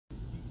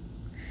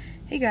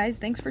Hey guys,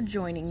 thanks for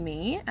joining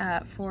me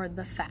for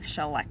the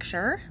fascia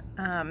lecture.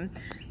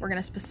 We're going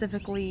to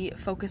specifically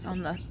focus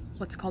on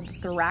what's called the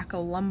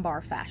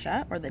thoracolumbar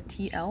fascia, or the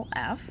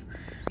TLF.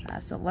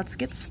 So let's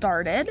get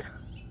started.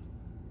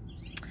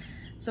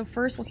 So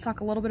first, let's talk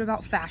a little bit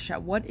about fascia.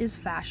 What is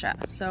fascia?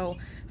 So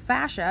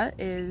fascia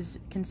is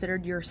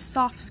considered your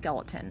soft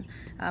skeleton.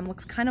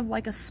 Looks kind of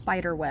like a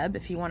spider web,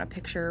 if you want to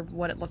picture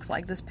what it looks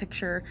like. This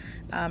picture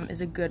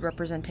is a good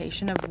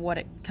representation of what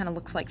it kind of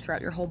looks like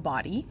throughout your whole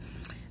body.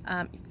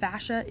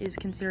 Fascia is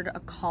considered a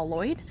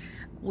colloid,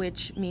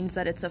 which means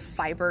that it's a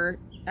fiber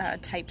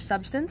type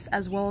substance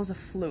as well as a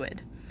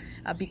fluid.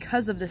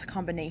 Because of this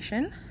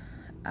combination,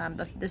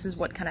 this is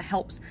what kind of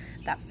helps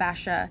that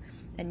fascia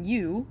and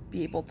you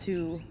be able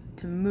to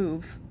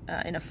move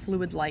in a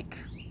fluid-like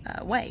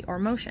way or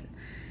motion.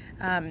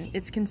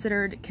 It's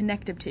considered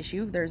connective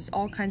tissue. There's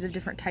all kinds of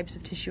different types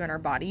of tissue in our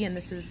body,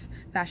 and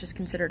fascia is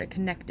considered a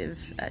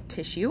connective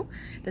tissue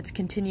that's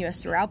continuous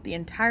throughout the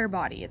entire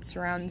body. It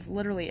surrounds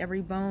literally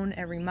every bone,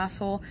 every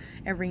muscle,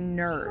 every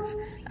nerve.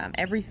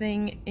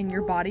 Everything in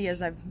your body,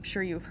 as I'm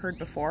sure you've heard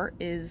before,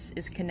 is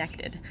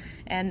connected.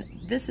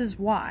 And this is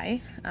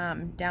why,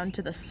 down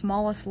to the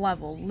smallest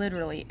level,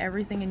 literally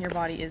everything in your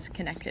body is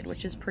connected,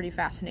 which is pretty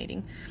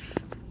fascinating.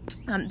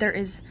 There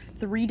is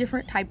 3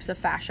 different types of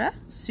fascia: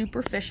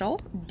 superficial,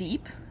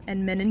 deep,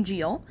 and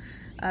meningeal.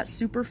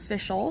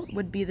 Superficial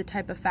would be the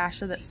type of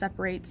fascia that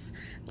separates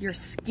your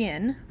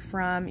skin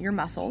from your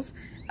muscles.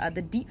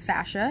 The deep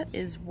fascia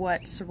is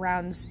what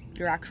surrounds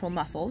your actual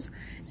muscles,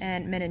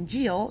 and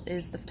meningeal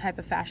is the type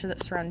of fascia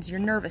that surrounds your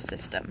nervous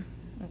system,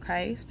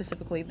 okay,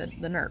 specifically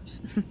the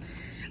nerves.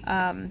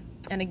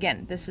 And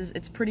again,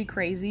 it's pretty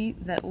crazy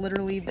that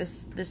literally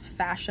this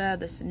fascia,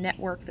 this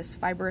network, this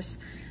fibrous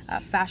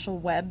fascial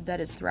web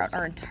that is throughout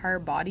our entire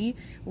body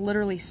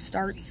literally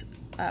starts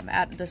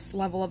at this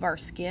level of our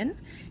skin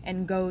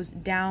and goes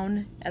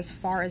down as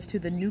far as to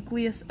the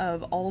nucleus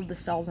of all of the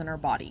cells in our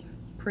body.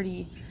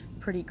 Pretty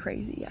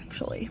crazy,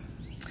 actually.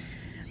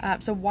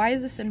 So why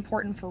is this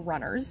important for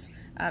runners,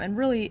 and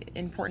really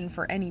important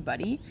for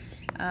anybody?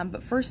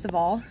 But first of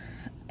all,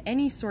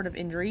 any sort of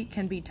injury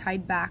can be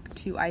tied back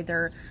to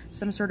either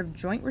some sort of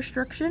joint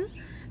restriction,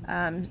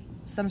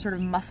 some sort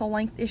of muscle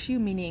length issue,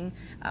 meaning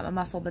a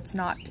muscle it's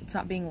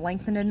not being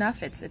lengthened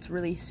enough, it's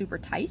really super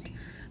tight,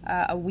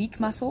 a weak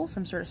muscle,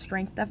 some sort of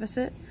strength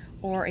deficit,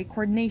 or a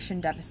coordination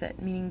deficit,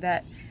 meaning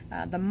that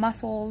the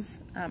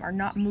muscles are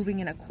not moving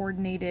in a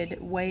coordinated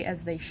way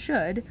as they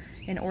should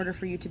in order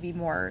for you to be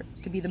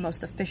the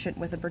most efficient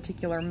with a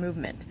particular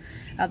movement.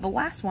 The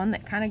last one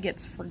that kind of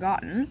gets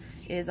forgotten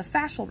is a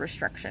fascial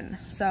restriction.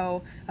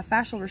 So a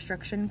fascial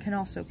restriction can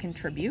also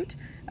contribute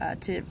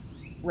to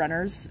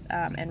runners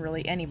and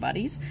really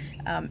anybody's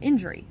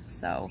injury.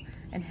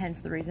 And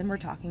hence the reason we're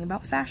talking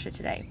about fascia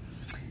today.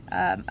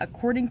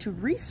 According to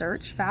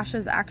research, fascia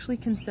is actually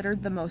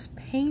considered the most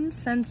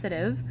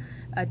pain-sensitive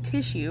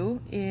tissue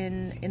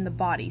in the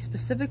body,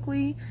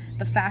 specifically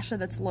the fascia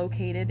that's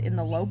located in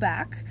the low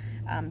back.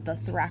 The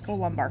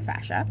thoracolumbar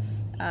fascia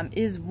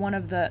is one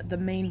of the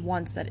main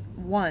ones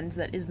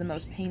that is the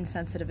most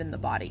pain-sensitive in the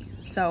body.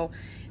 So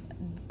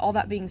all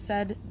that being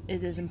said,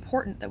 it is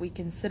important that we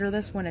consider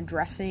this when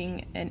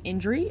addressing an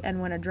injury and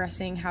when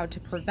addressing how to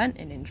prevent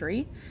an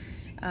injury,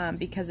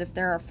 because if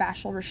there are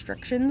fascial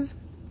restrictions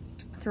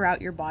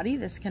throughout your body,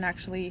 this can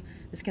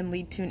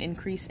lead to an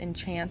increase in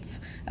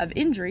chance of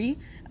injury,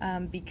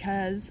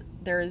 because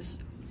there's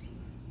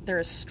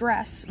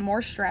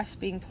more stress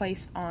being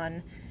placed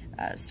on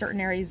certain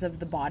areas of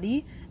the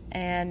body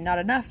and not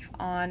enough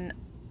on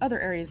other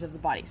areas of the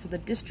body. So the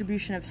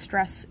distribution of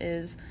stress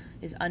is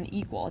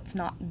unequal. It's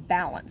not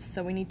balanced.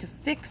 So we need to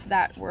fix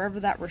that wherever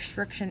that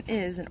restriction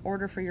is in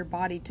order for your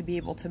body to be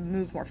able to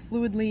move more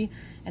fluidly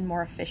and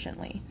more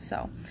efficiently.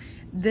 So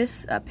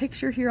this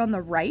picture here on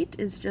the right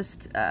is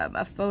just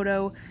a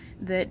photo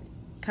that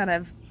kind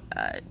of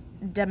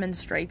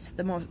demonstrates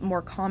the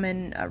more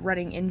common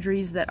running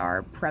injuries that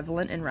are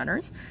prevalent in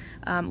runners.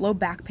 Low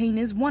back pain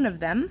is one of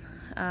them.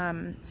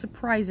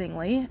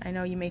 Surprisingly, I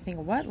know you may think,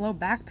 what, low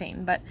back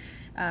pain? But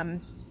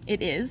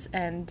it is,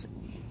 and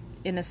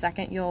in a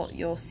second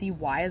you'll see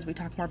why as we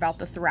talk more about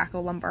the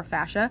thoracolumbar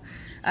fascia.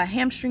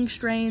 Hamstring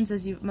strains,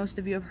 as most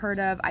of you have heard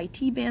of,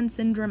 IT band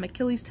syndrome,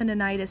 Achilles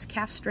tendonitis,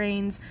 calf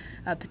strains,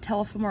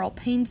 patellofemoral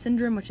pain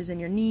syndrome, which is in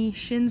your knee,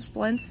 shin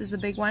splints is a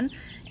big one,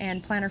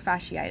 and plantar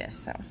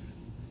fasciitis.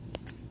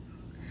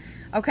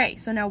 Okay,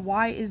 so now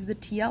why is the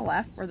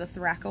TLF, or the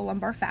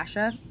thoracolumbar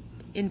fascia,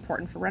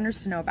 important for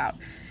runners to know about?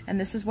 And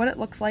this is what it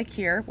looks like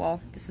here. Well,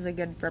 this is a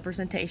good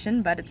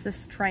representation, but it's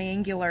this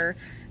triangular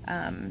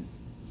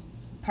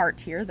part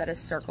here that is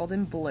circled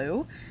in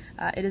blue.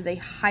 It is a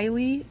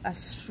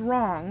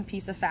strong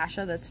piece of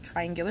fascia that's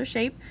triangular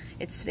shape.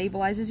 It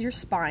stabilizes your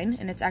spine,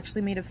 and it's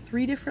actually made of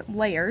 3 different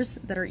layers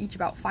that are each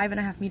about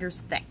 5.5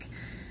 meters thick.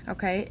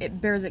 Okay, it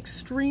bears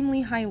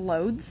extremely high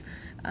loads,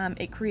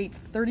 it creates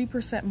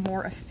 30%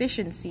 more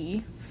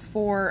efficiency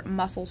for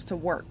muscles to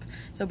work.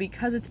 So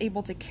because it's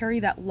able to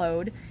carry that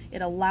load,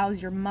 it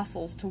allows your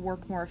muscles to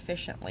work more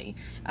efficiently.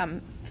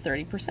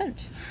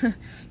 30%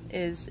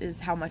 is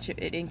how much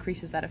it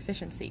increases that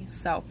efficiency.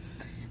 So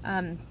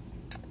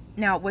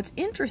now what's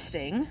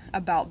interesting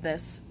about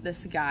this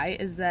guy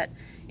is that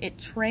it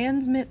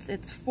transmits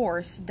its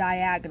force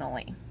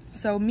diagonally.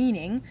 So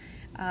meaning,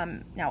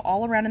 now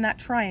all around in that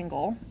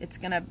triangle, it's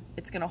gonna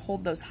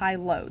hold those high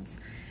loads.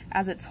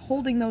 As it's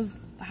holding those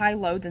high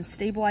loads and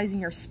stabilizing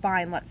your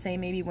spine, let's say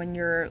maybe when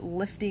you're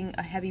lifting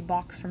a heavy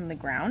box from the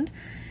ground,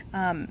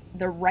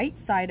 the right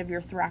side of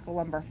your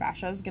thoracolumbar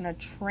fascia is going to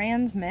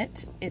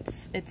transmit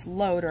its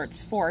load or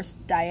its force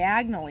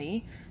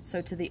diagonally, so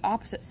to the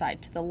opposite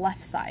side, to the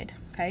left side,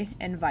 okay,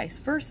 and vice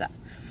versa.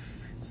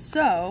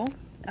 So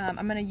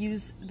I'm going to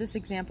use this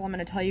example I'm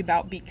going to tell you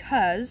about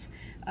because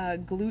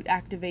glute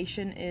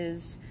activation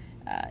is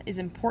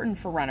important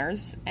for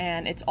runners,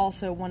 and it's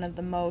also one of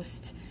the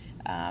most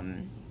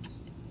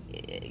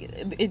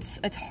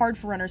it's hard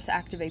for runners to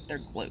activate their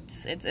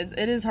glutes.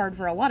 It is hard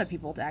for a lot of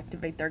people to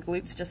activate their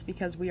glutes just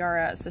because we are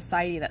a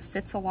society that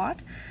sits a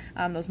lot.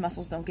 Those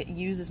muscles don't get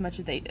used as much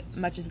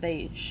as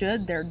they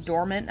should. They're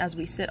dormant as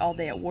we sit all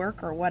day at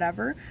work or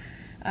whatever.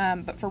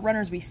 But for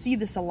runners, we see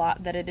this a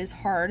lot, that it is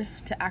hard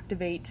to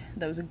activate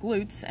those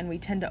glutes, and we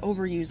tend to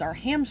overuse our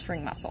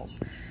hamstring muscles.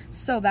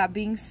 So that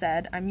being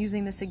said, I'm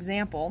using this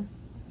example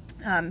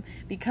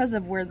because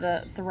of where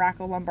the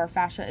thoracolumbar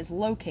fascia is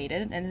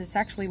located, and it's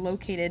actually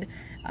located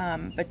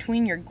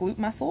between your glute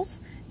muscles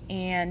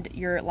and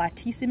your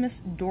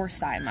latissimus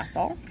dorsi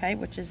muscle, okay,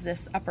 which is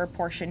this upper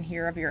portion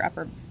here of your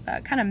upper,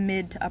 kind of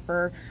mid to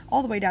upper,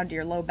 all the way down to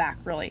your low back,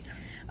 really.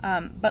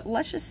 But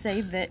let's just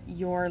say that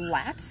your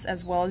lats,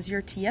 as well as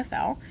your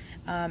TFL,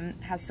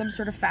 has some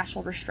sort of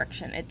fascial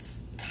restriction.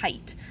 It's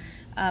tight.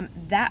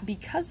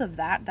 Because of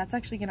that, that's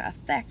actually going to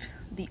affect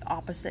the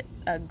opposite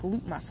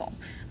glute muscle.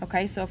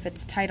 Okay, so if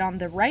it's tight on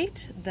the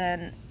right,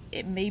 then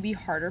it may be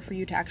harder for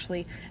you to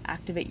actually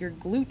activate your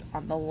glute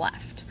on the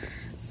left.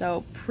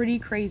 So pretty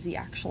crazy,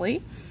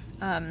 actually.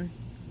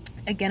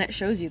 Again, it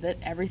shows you that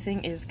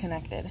everything is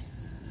connected.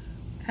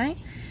 Okay,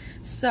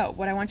 so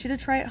what I want you to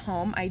try at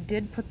home, I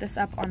did put this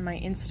up on my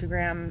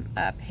Instagram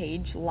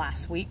page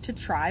last week to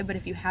try, but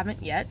if you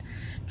haven't yet,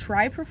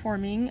 try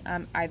performing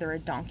either a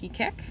donkey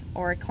kick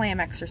or a clam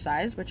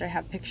exercise, which I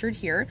have pictured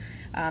here.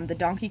 The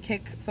donkey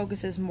kick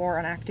focuses more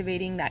on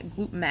activating that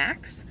glute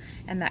max,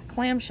 and that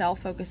clamshell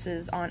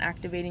focuses on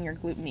activating your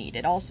glute med.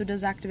 It also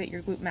does activate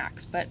your glute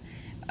max, but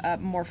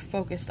more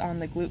focused on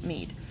the glute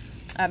med.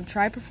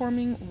 Try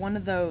performing one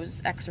of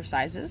those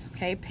exercises,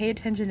 okay? Pay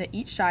attention to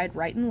each side,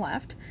 right and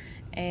left,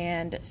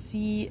 and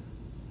see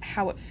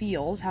how it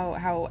feels,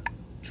 how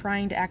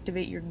trying to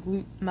activate your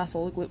glute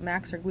muscle, glute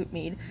max or glute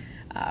med,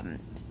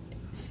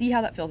 see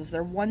how that feels. Is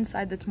there one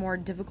side that's more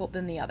difficult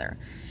than the other?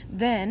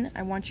 Then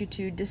I want you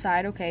to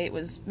decide, okay,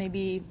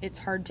 maybe it's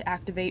hard to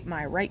activate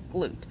my right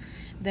glute.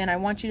 Then I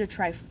want you to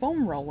try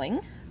foam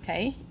rolling,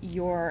 okay,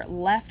 your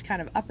left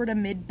kind of upper to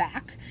mid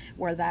back,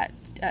 where that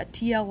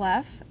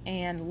TLF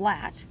and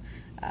lat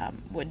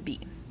would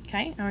be,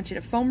 okay? I want you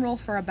to foam roll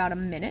for about a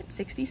minute,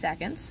 60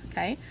 seconds,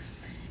 okay?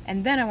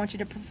 And then I want you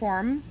to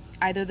perform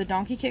either the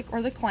donkey kick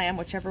or the clam,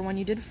 whichever one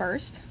you did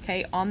first,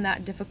 okay, on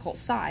that difficult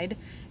side,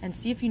 and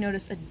see if you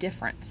notice a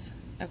difference,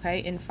 okay,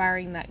 in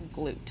firing that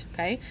glute,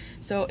 okay?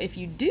 So if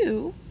you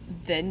do,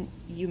 then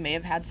you may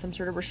have had some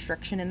sort of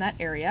restriction in that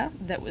area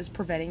that was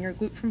preventing your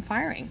glute from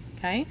firing,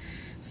 okay?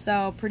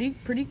 So pretty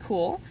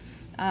cool.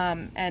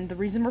 And the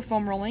reason we're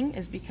foam rolling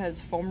is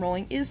because foam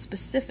rolling is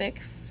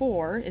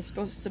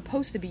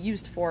supposed to be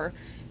used for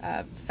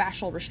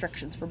fascial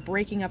restrictions, for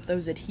breaking up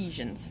those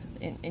adhesions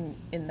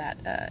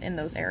in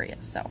those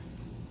areas. So,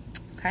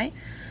 okay.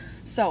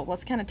 So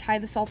let's kind of tie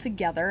this all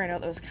together. I know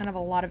that was kind of a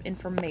lot of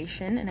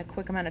information in a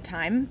quick amount of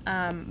time,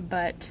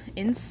 but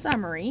in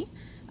summary,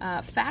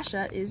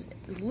 fascia is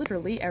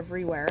literally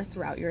everywhere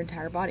throughout your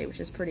entire body, which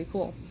is pretty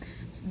cool.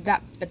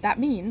 But that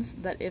means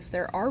that if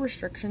there are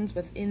restrictions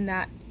within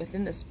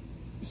this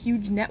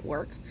huge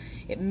network,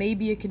 it may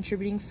be a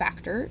contributing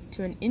factor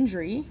to an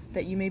injury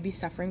that you may be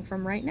suffering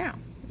from right now,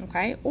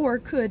 okay? Or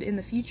could in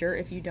the future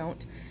if you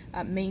don't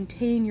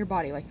maintain your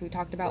body, like we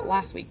talked about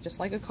last week, just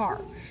like a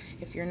car.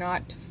 If you're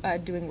not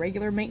doing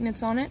regular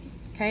maintenance on it,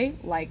 okay,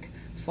 like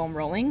foam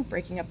rolling,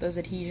 breaking up those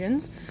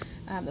adhesions,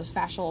 those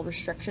fascial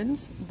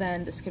restrictions,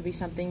 then this could be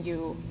something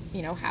you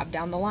have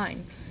down the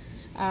line.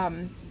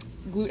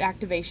 Glute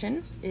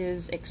activation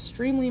is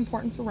extremely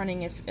important for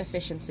running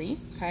efficiency,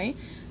 okay?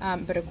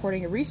 But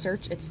according to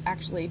research, it's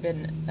actually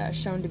been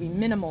shown to be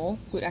minimal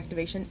glute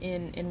activation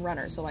in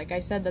runners. So like I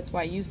said, that's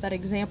why I use that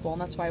example,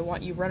 and that's why I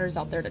want you runners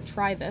out there to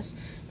try this.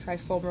 Try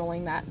foam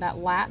rolling that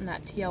lat and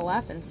that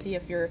TLF and see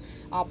if your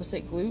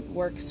opposite glute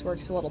works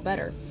a little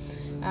better.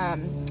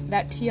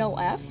 That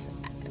TLF,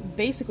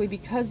 basically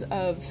because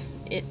of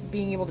it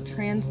being able to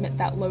transmit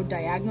that load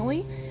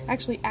diagonally,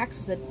 actually acts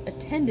as a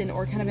tendon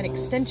or kind of an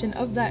extension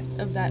of that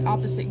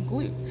opposite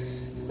glute.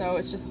 So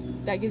it's just,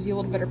 that gives you a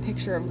little better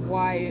picture of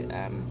why,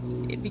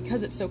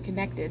 because it's so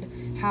connected,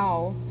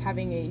 how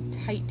having a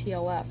tight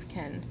TLF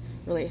can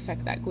really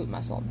affect that glute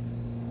muscle.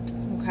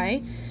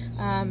 Okay,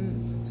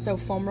 so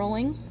foam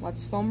rolling,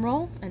 let's foam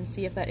roll and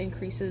see if that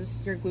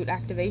increases your glute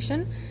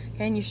activation.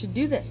 Okay, and you should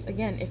do this,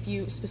 again, if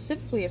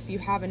you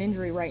have an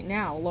injury right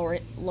now, lower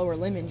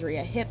limb injury,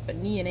 a hip, a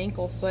knee, an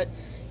ankle, foot,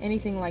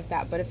 anything like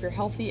that. But if you're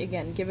healthy,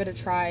 again, give it a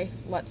try.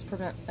 Let's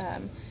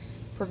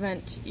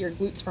prevent your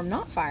glutes from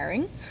not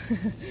firing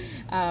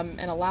and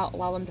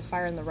allow them to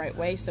fire in the right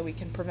way, so we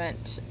can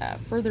prevent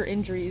further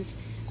injuries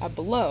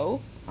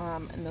below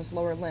in those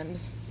lower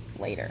limbs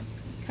later.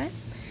 Okay,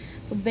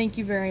 so thank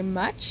you very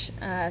much.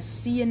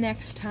 See you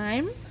next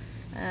time.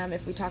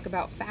 If we talk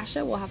about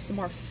fascia, we'll have some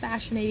more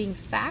fascinating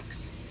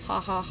facts. Ha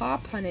ha ha,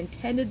 pun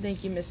intended.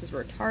 Thank you, Mrs.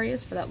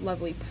 Rotarius, for that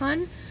lovely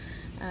pun.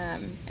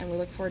 And we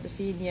look forward to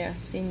seeing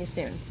you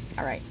soon.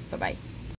 All right, bye-bye.